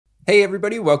Hey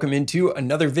everybody, welcome into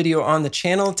another video on the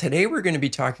channel. Today we're going to be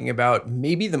talking about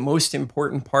maybe the most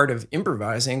important part of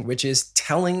improvising, which is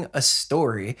telling a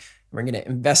story. We're going to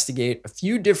investigate a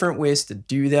few different ways to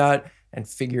do that and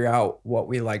figure out what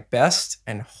we like best.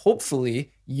 And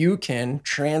hopefully you can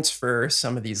transfer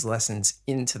some of these lessons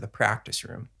into the practice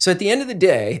room. So at the end of the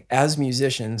day, as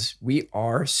musicians, we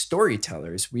are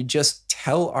storytellers. We just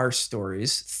tell our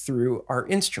stories through our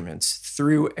instruments,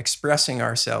 through expressing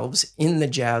ourselves in the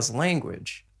jazz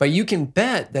language. But you can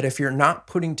bet that if you're not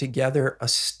putting together a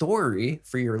story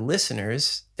for your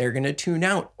listeners, they're going to tune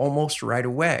out almost right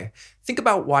away. Think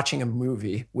about watching a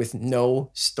movie with no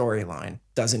storyline.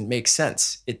 Doesn't make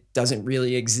sense. It doesn't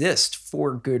really exist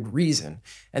for good reason.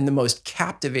 And the most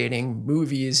captivating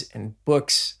movies and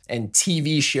books and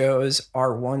TV shows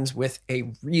are ones with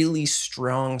a really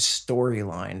strong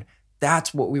storyline.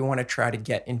 That's what we want to try to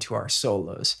get into our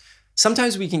solos.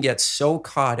 Sometimes we can get so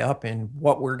caught up in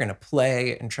what we're going to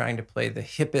play and trying to play the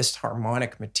hippest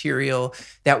harmonic material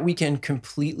that we can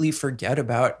completely forget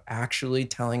about actually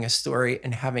telling a story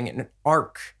and having an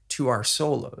arc to our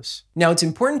solos. Now, it's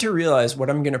important to realize what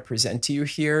I'm going to present to you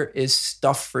here is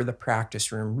stuff for the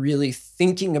practice room, really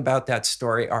thinking about that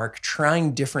story arc,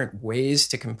 trying different ways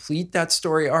to complete that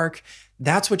story arc.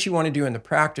 That's what you want to do in the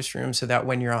practice room so that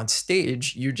when you're on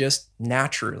stage, you just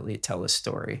naturally tell a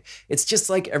story. It's just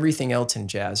like everything else in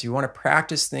jazz. You want to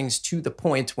practice things to the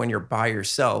point when you're by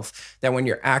yourself, that when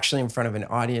you're actually in front of an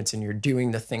audience and you're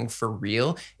doing the thing for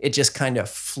real, it just kind of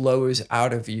flows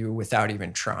out of you without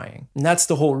even trying. And that's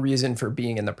the whole reason for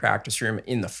being in the practice room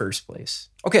in the first place.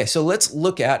 Okay, so let's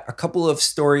look at a couple of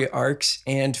story arcs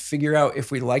and figure out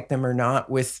if we like them or not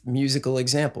with musical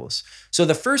examples. So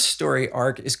the first story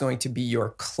arc is going to be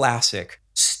your classic.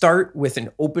 Start with an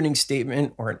opening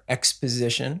statement or an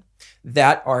exposition.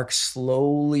 That arc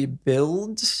slowly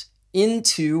builds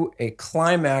into a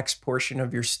climax portion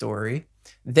of your story.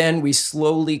 Then we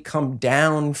slowly come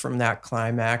down from that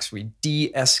climax, we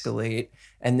de-escalate,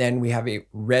 and then we have a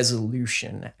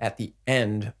resolution at the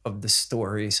end of the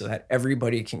story so that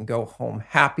everybody can go home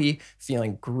happy,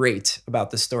 feeling great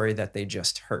about the story that they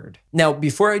just heard. Now,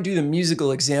 before I do the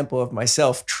musical example of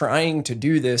myself trying to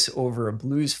do this over a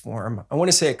blues form, I want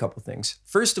to say a couple things.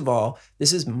 First of all,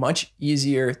 this is much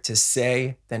easier to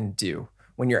say than do.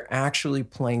 When you're actually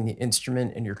playing the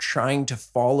instrument and you're trying to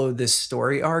follow this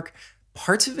story arc,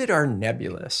 parts of it are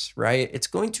nebulous, right? It's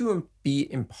going to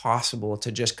be impossible to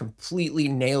just completely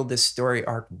nail this story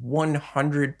arc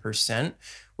 100%.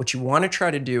 What you want to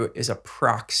try to do is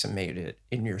approximate it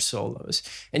in your solos.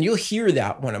 And you'll hear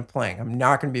that when I'm playing. I'm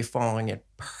not going to be following it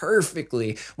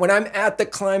perfectly. When I'm at the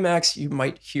climax, you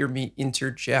might hear me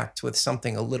interject with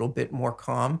something a little bit more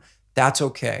calm. That's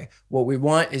okay. What we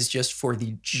want is just for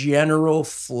the general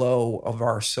flow of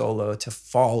our solo to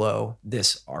follow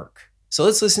this arc. So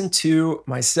let's listen to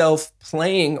myself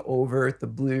playing over the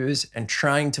blues and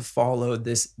trying to follow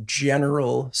this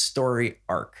general story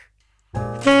arc.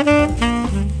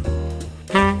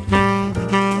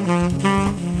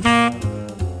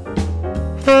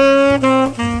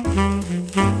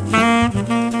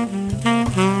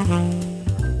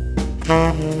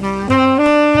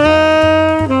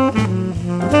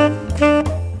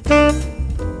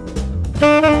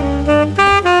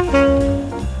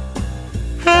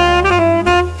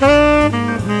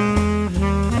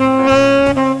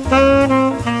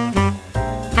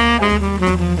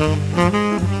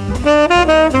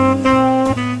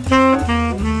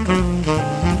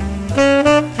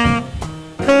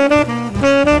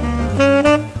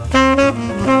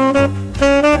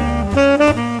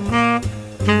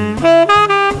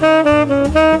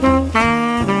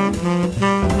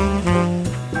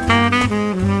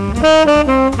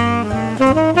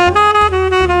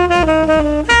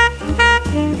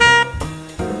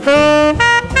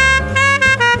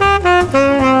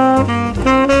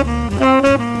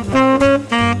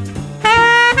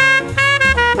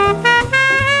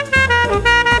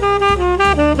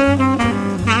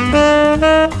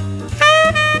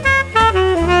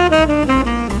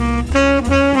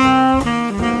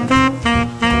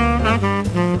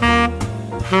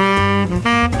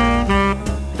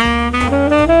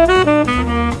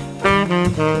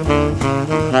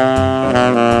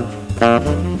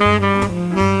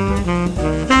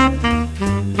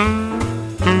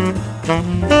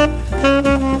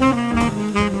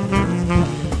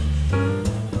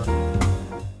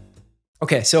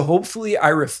 Okay, so hopefully I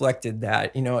reflected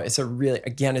that. It's a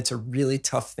really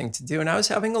tough thing to do. And I was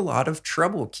having a lot of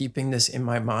trouble keeping this in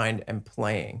my mind and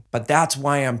playing. But that's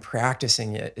why I'm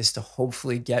practicing it, is to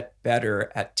hopefully get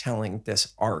better at telling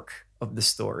this arc of the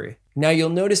story. Now you'll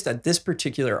notice that this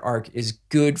particular arc is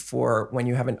good for when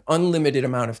you have an unlimited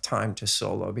amount of time to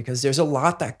solo, because there's a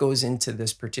lot that goes into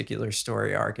this particular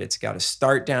story arc. It's got to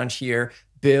start down here,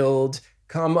 build,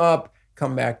 come up,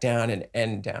 come back down, and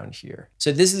end down here.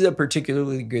 So this is a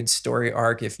particularly good story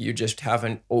arc if you just have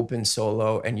an open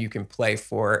solo and you can play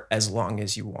for as long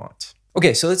as you want.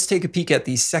 Okay, so let's take a peek at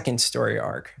the second story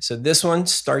arc. So this one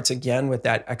starts again with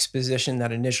that exposition,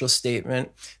 that initial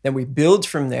statement. Then we build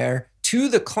from there to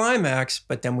the climax,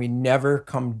 but then we never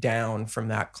come down from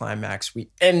that climax. We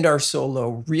end our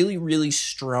solo really, really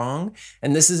strong.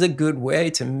 And this is a good way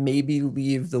to maybe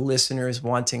leave the listeners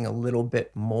wanting a little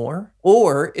bit more.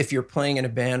 Or if you're playing in a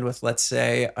band with, let's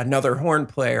say, another horn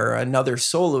player or another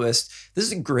soloist, this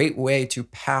is a great way to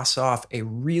pass off a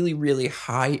really, really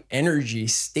high energy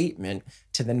statement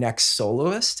to the next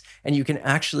soloist, and you can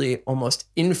actually almost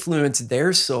influence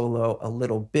their solo a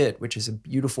little bit, which is a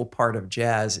beautiful part of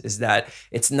jazz, is that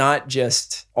it's not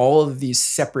just all of these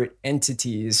separate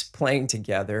entities playing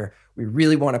together. We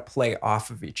really want to play off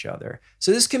of each other.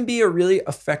 So this can be a really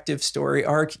effective story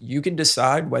arc. You can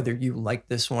decide whether you like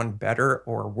this one better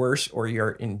or worse, or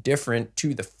you're indifferent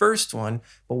to the first one.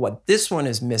 But what this one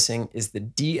is missing is the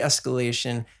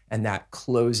de-escalation and that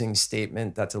closing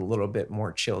statement that's a little bit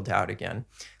more chilled out again.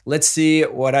 Let's see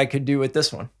what I could do with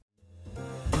this one.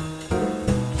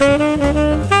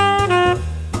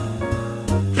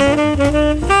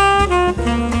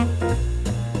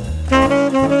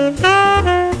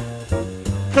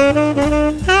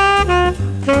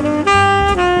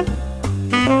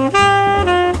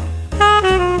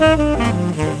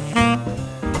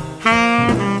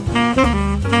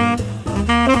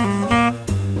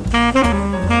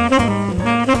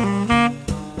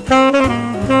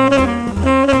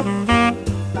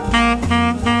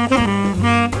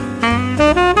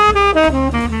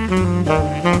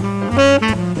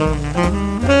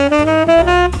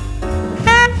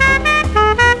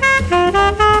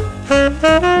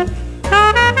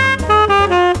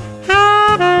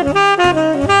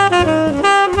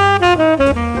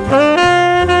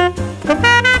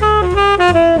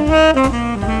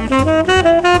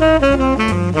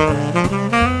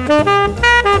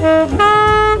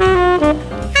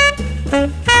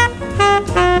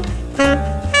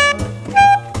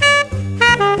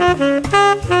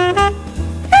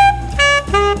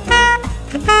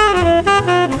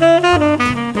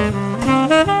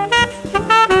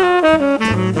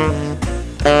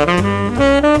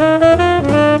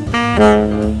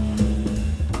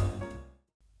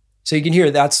 So you can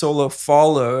hear that solo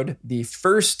followed the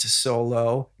first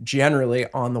solo generally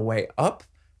on the way up,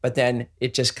 but then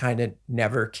it just kind of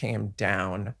never came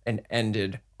down and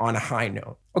ended on a high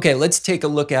note. Okay, let's take a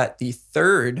look at the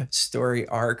third story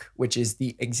arc, which is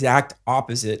the exact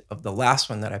opposite of the last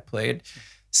one that I played.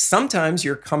 Sometimes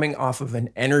you're coming off of an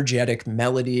energetic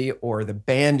melody, or the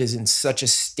band is in such a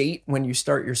state when you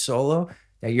start your solo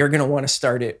that you're going to want to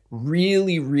start it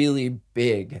really, really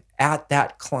big at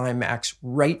that climax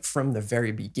right from the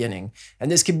very beginning. And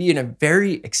this can be in a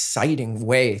very exciting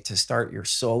way to start your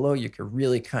solo. You could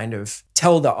really kind of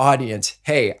tell the audience,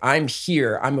 hey, I'm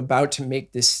here. I'm about to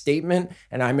make this statement,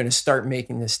 and I'm going to start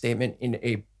making this statement in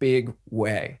a big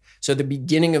way. So the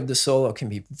beginning of the solo can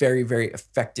be very, very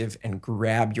effective and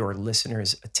grab your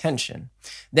listeners' attention.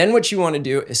 Then what you want to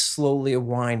do is slowly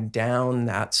wind down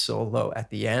that solo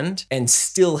at the end and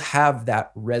still have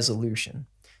that resolution.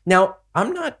 Now,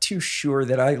 I'm not too sure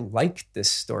that I like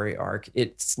this story arc.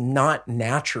 It's not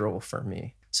natural for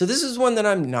me. So this is one that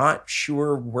I'm not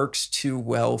sure works too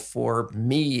well for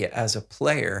me as a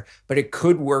player, but it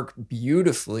could work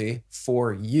beautifully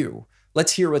for you.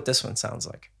 Let's hear what this one sounds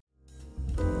like.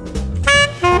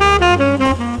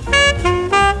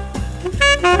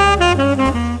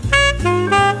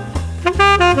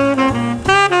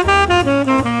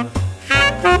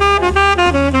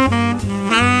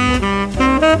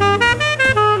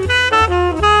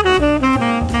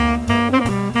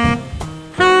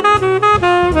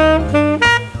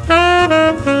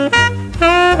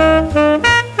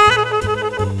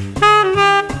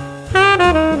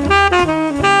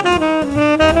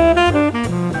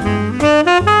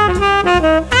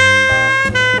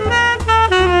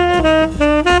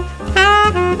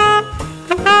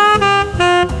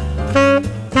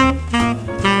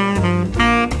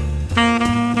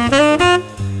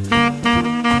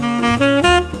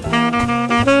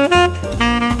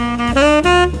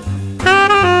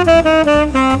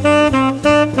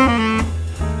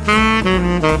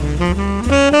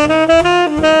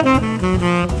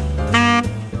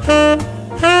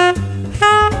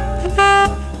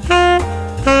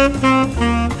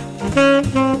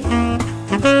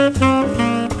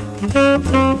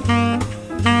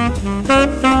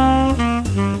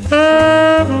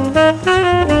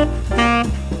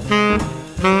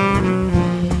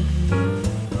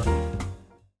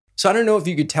 So I don't know if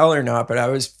you could tell or not, but I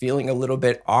was feeling a little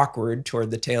bit awkward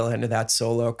toward the tail end of that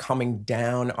solo, coming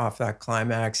down off that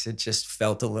climax. It just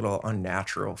felt a little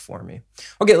unnatural for me.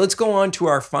 Okay, let's go on to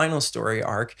our final story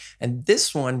arc. And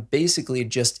this one basically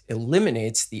just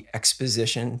eliminates the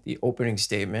exposition, the opening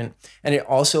statement, and it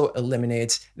also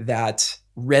eliminates that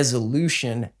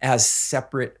resolution as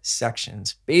separate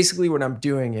sections. Basically, what I'm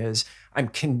doing is I'm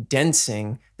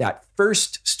condensing that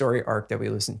first story arc that we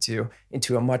listened to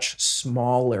into a much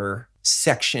smaller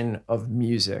section of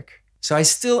music. So I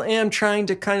still am trying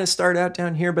to kind of start out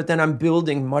down here, but then I'm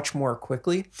building much more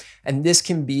quickly. And this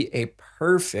can be a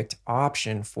perfect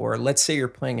option for, let's say you're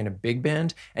playing in a big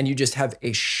band and you just have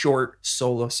a short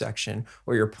solo section,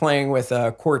 or you're playing with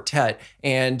a quartet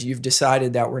and you've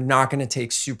decided that we're not going to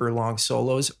take super long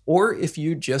solos, or if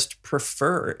you just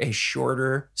prefer a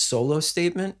shorter solo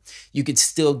statement, you could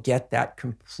still get that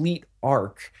complete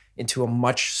arc into a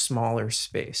much smaller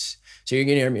space. So you're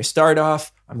going to hear me start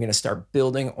off. I'm going to start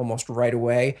building almost right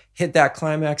away, hit that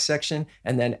climax section,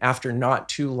 and then after not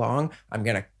too long, I'm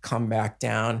going to come back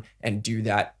down and do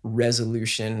that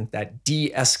resolution, that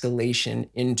de-escalation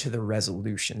into the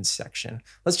resolution section.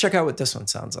 Let's check out what this one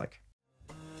sounds like.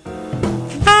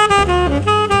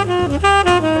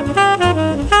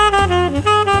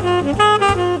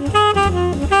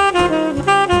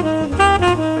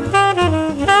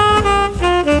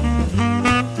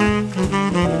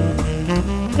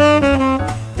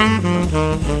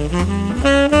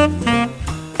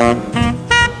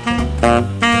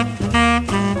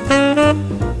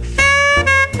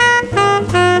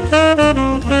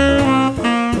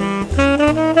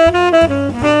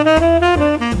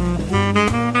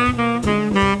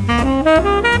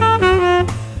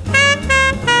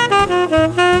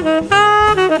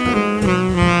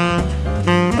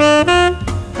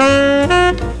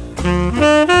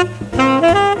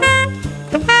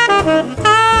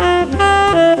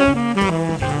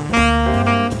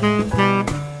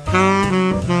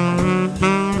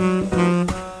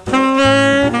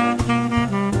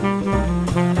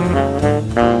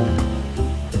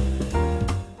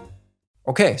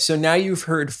 Okay, so now you've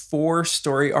heard 4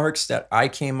 story arcs that I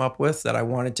came up with that I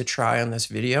wanted to try on this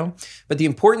video. But the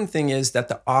important thing is that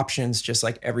the options, just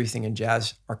like everything in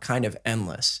jazz, are kind of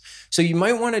endless. So you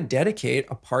might want to dedicate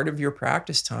a part of your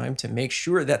practice time to make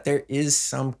sure that there is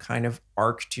some kind of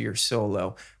arc to your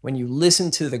solo. When you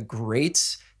listen to the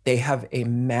greats, they have a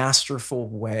masterful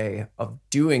way of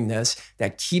doing this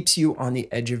that keeps you on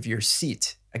the edge of your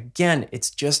seat. Again,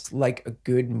 it's just like a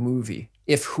good movie.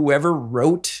 If whoever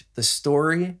wrote the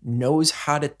story knows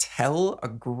how to tell a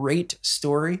great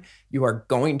story, you are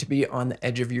going to be on the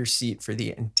edge of your seat for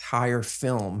the entire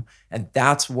film. And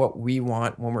that's what we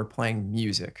want when we're playing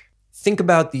music. Think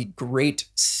about the great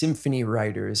symphony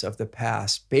writers of the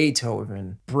past,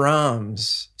 Beethoven,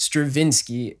 Brahms,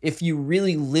 Stravinsky. If you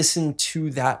really listen to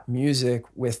that music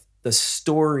with the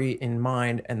story in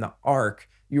mind and the arc,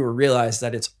 you will realize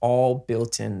that it's all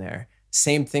built in there.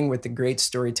 Same thing with the great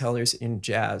storytellers in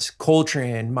jazz.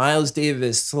 Coltrane, Miles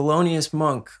Davis, Thelonious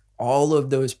Monk, all of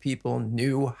those people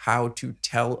knew how to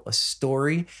tell a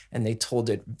story and they told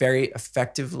it very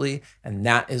effectively. And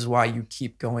that is why you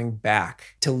keep going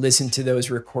back to listen to those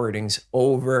recordings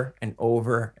over and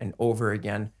over and over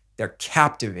again. They're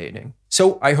captivating.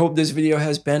 So I hope this video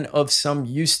has been of some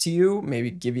use to you, maybe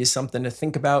give you something to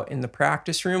think about in the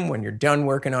practice room when you're done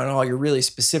working on all your really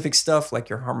specific stuff like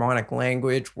your harmonic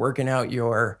language, working out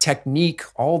your technique,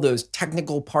 all those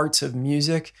technical parts of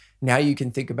music. Now you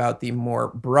can think about the more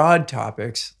broad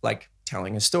topics like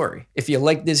telling a story. If you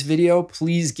like this video,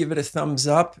 please give it a thumbs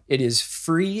up. It is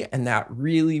free and that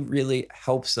really, really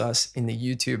helps us in the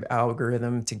YouTube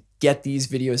algorithm to get these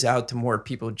videos out to more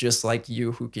people just like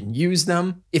you who can use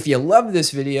them. If you love this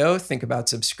video, think about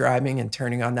subscribing and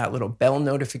turning on that little bell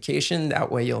notification.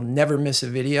 That way you'll never miss a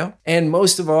video. And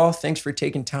most of all, thanks for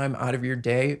taking time out of your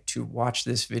day to watch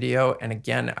this video. And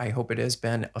again, I hope it has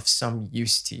been of some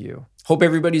use to you. Hope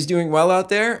everybody's doing well out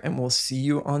there and we'll see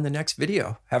you on the next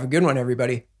video. Have a good one,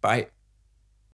 everybody. Bye.